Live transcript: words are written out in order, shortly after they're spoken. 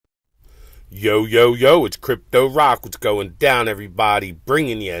Yo, yo, yo, it's Crypto Rock. What's going down, everybody?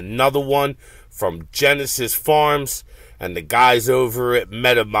 Bringing you another one from Genesis Farms and the guys over at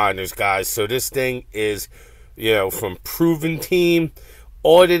MetaMiners, guys. So this thing is, from Proven Team,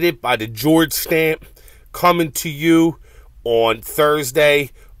 audited by the George stamp, coming to you on Thursday,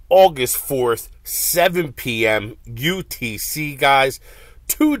 August 4th, 7 p.m. UTC, guys.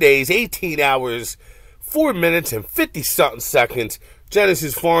 2 days, 18 hours, 4 minutes, and 50-something seconds.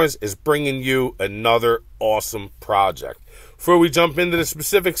 Genesis Farms is bringing you another awesome project. Before we jump into the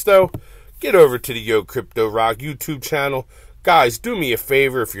specifics, though, get over to the Yo Crypto Rock YouTube channel. Guys, do me a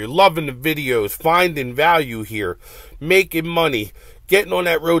favor. If you're loving the videos, finding value here, making money, getting on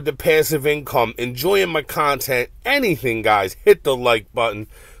that road to passive income, enjoying my content, anything, guys, hit the like button,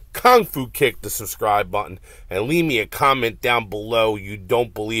 Kung Fu kick the subscribe button, and leave me a comment down below. You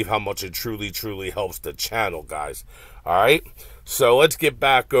don't believe how much it truly helps the channel, guys. All right? So let's get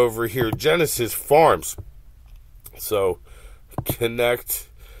back over here. Genesis Farms. So let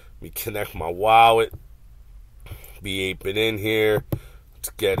me connect my wallet. Be aping in here. Let's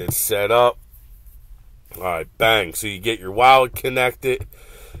get it set up. All right, bang. So you get your wallet connected.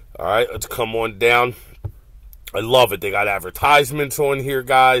 All right, let's come on down. I love it. They got advertisements on here,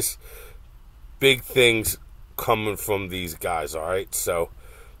 guys. Big things coming from these guys, all right? So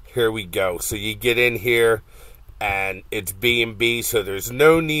here we go. So you get in here, and it's B&B, so there's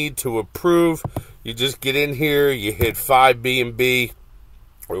no need to approve. You just get in here, you hit 5 B&B,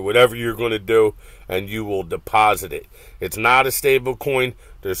 or whatever you're going to do, and you will deposit it. It's not a stable coin.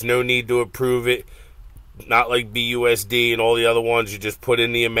 There's no need to approve it. Not like BUSD and all the other ones. You just put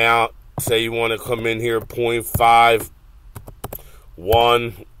in the amount. Say you want to come in here 0.5,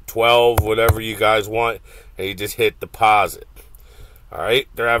 1, 12, whatever you guys want, and you just hit deposit. All right,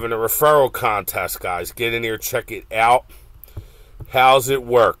 they're having a referral contest, guys. Get in here, check it out. How's it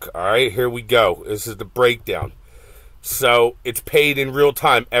work? All right, here we go. This is the breakdown. So it's paid in real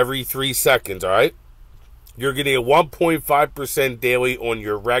time every 3 seconds, all right? You're getting a 1.5% daily on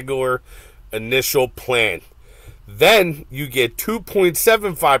your regular initial plan. Then you get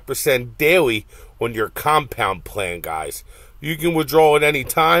 2.75% daily on your compound plan, guys. You can withdraw at any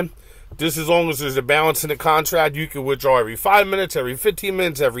time. Just as long as there's a balance in the contract, you can withdraw every 5 minutes, every 15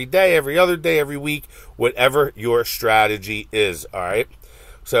 minutes, every day, every other day, every week, whatever your strategy is, all right?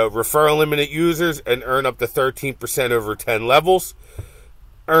 So refer unlimited users and earn up to 13% over 10 levels.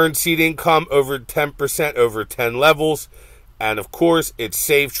 Earn seed income over 10% over 10 levels. And, of course, it's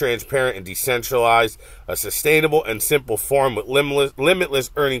safe, transparent, and decentralized. A sustainable and simple farm with limitless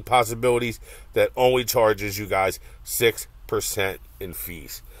earning possibilities that only charges you guys 6% in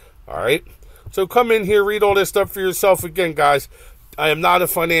fees. All right? So come in here, read all this stuff for yourself. Again, guys, I am not a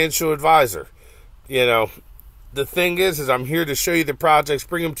financial advisor. The thing is I'm here to show you the projects,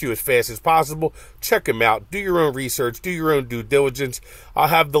 bring them to you as fast as possible. Check them out. Do your own research. Do your own due diligence. I'll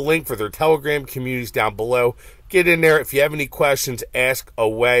have the link for their Telegram communities down below. Get in there. If you have any questions, ask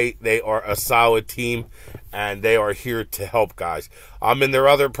away. They are a solid team, and they are here to help, guys. I'm in their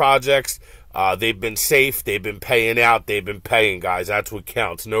other projects. They've been safe. They've been paying out. They've been paying, guys. That's what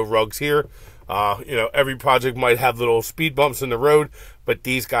counts. No rugs here. Every project might have little speed bumps in the road, but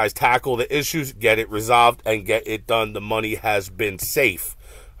these guys tackle the issues, get it resolved, and get it done. The money has been safe.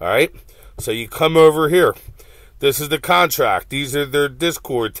 All right? So you come over here. This is the contract. These are their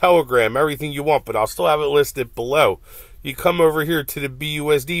Discord, Telegram, everything you want, but I'll still have it listed below. You come over here to the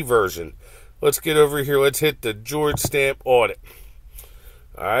BUSD version. Let's get over here. Let's hit the George stamp audit.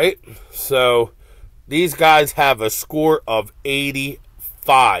 All right? So these guys have a score of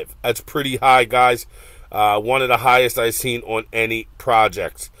 85. That's pretty high, guys. One of the highest I've seen on any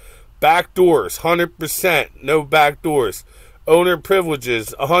projects. Backdoors, 100%. No backdoors. Owner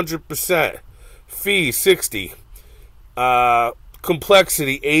privileges, 100%. Fee, 60.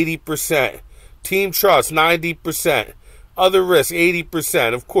 Complexity, 80%. Team trust, 90%. Other risk,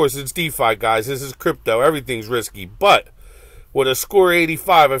 80%. Of course, it's DeFi, guys. This is crypto. Everything's risky. But with a score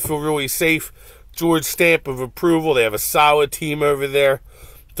 85, I feel really safe. George stamp of approval. They have a solid team over there.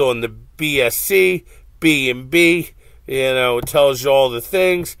 It's on the BSC, B&B. It tells you all the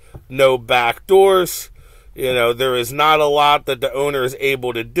things. No back doors. There is not a lot that the owner is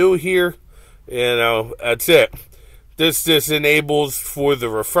able to do here. That's it. This enables for the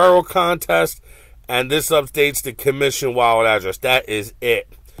referral contest, and this updates the commission wallet address. That is it.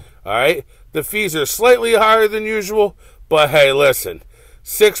 All right? The fees are slightly higher than usual, but hey, listen.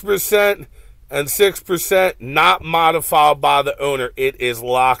 6% and 6% not modified by the owner. It is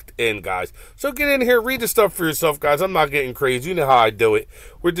locked in, guys. So get in here, read the stuff for yourself, guys. I'm not getting crazy. You know how I do it.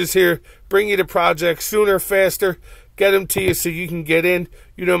 We're just here, bring you the project sooner, faster. get them to you so you can get in.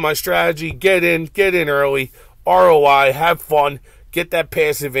 You know my strategy. Get in early. ROI, have fun. Get that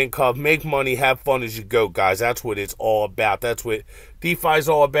passive income, make money, have fun as you go, guys. That's what it's all about. That's what DeFi's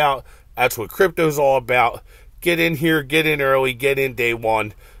all about. That's what crypto's all about. Get in here, get in early, get in day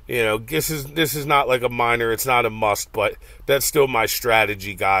one. You know, this is not like a miner. It's not a must, but that's still my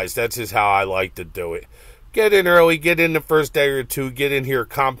strategy, guys. That's just how I like to do it. Get in early, get in the first day or two, get in here,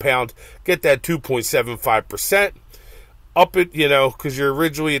 compound, get that 2.75%. Up it, you know, because you're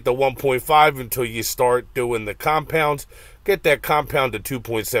originally at the 1.5 until you start doing the compounds. Get that compound to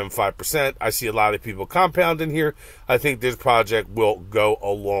 2.75%. I see a lot of people compounding here. I think this project will go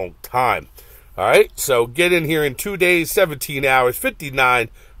a long time. All right, so get in here in 2 days, 17 hours, 59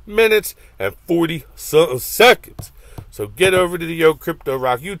 minutes, and 40 seconds. So get over to the Yo Crypto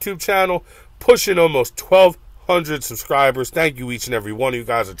Rock YouTube channel, pushing almost 1,200 subscribers. Thank you, each and every one of you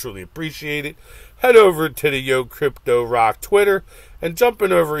guys. I truly appreciate it. Head over to the Yo Crypto Rock Twitter and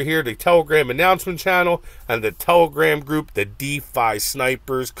jumping over here to the Telegram announcement channel and the Telegram group, the DeFi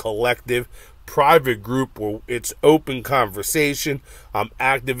Snipers Collective private group where it's open conversation. I'm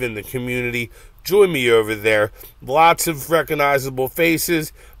active in the community. Join me over there. Lots of recognizable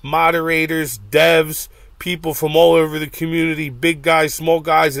faces, moderators, devs, people from all over the community, big guys, small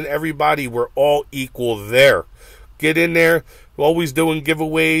guys, and everybody. We're all equal there. Get in there. We're always doing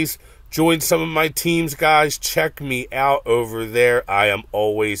giveaways. Join some of my teams, guys. Check me out over there. I am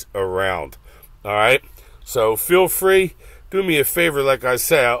always around. All right? So feel free. Do me a favor, like I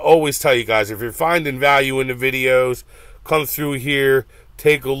say. I always tell you guys, if you're finding value in the videos, come through here,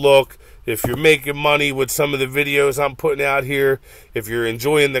 take a look. If you're making money with some of the videos I'm putting out here, if you're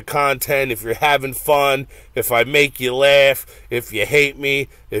enjoying the content, if you're having fun, if I make you laugh, if you hate me,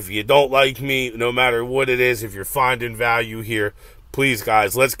 if you don't like me, no matter what it is, if you're finding value here, please,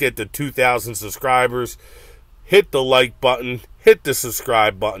 guys, let's get to 2,000 subscribers. Hit the like button, hit the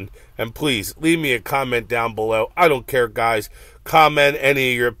subscribe button, and please leave me a comment down below. I don't care, guys. Comment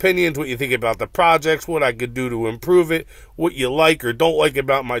any of your opinions, what you think about the projects, what I could do to improve it, what you like or don't like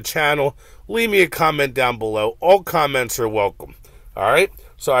about my channel. Leave me a comment down below. All comments are welcome. All right?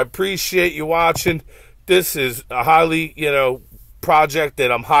 So I appreciate you watching. This is a highly, project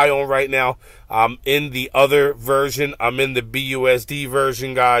that I'm high on right now. I'm in the other version. I'm in the BUSD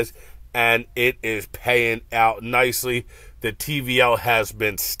version, guys, and it is paying out nicely. The TVL has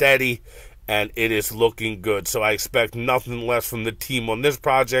been steady, and it is looking good. So I expect nothing less from the team on this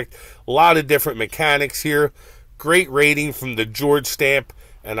project. A lot of different mechanics here. Great rating from the George stamp,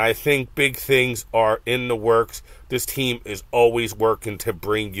 and I think big things are in the works. This team is always working to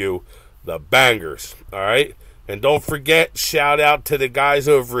bring you the bangers, all right? And don't forget, shout out to the guys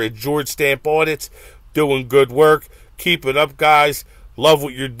over at George Stamp Audits, doing good work. Keep it up, guys. Love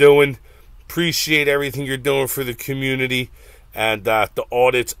what you're doing. Appreciate everything you're doing for the community. And the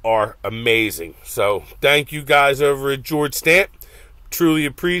audits are amazing. So thank you guys over at George Stamp. Truly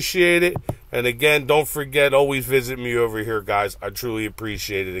appreciate it. And again, don't forget, always visit me over here, guys. I truly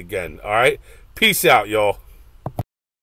appreciate it again. All right? Peace out, y'all.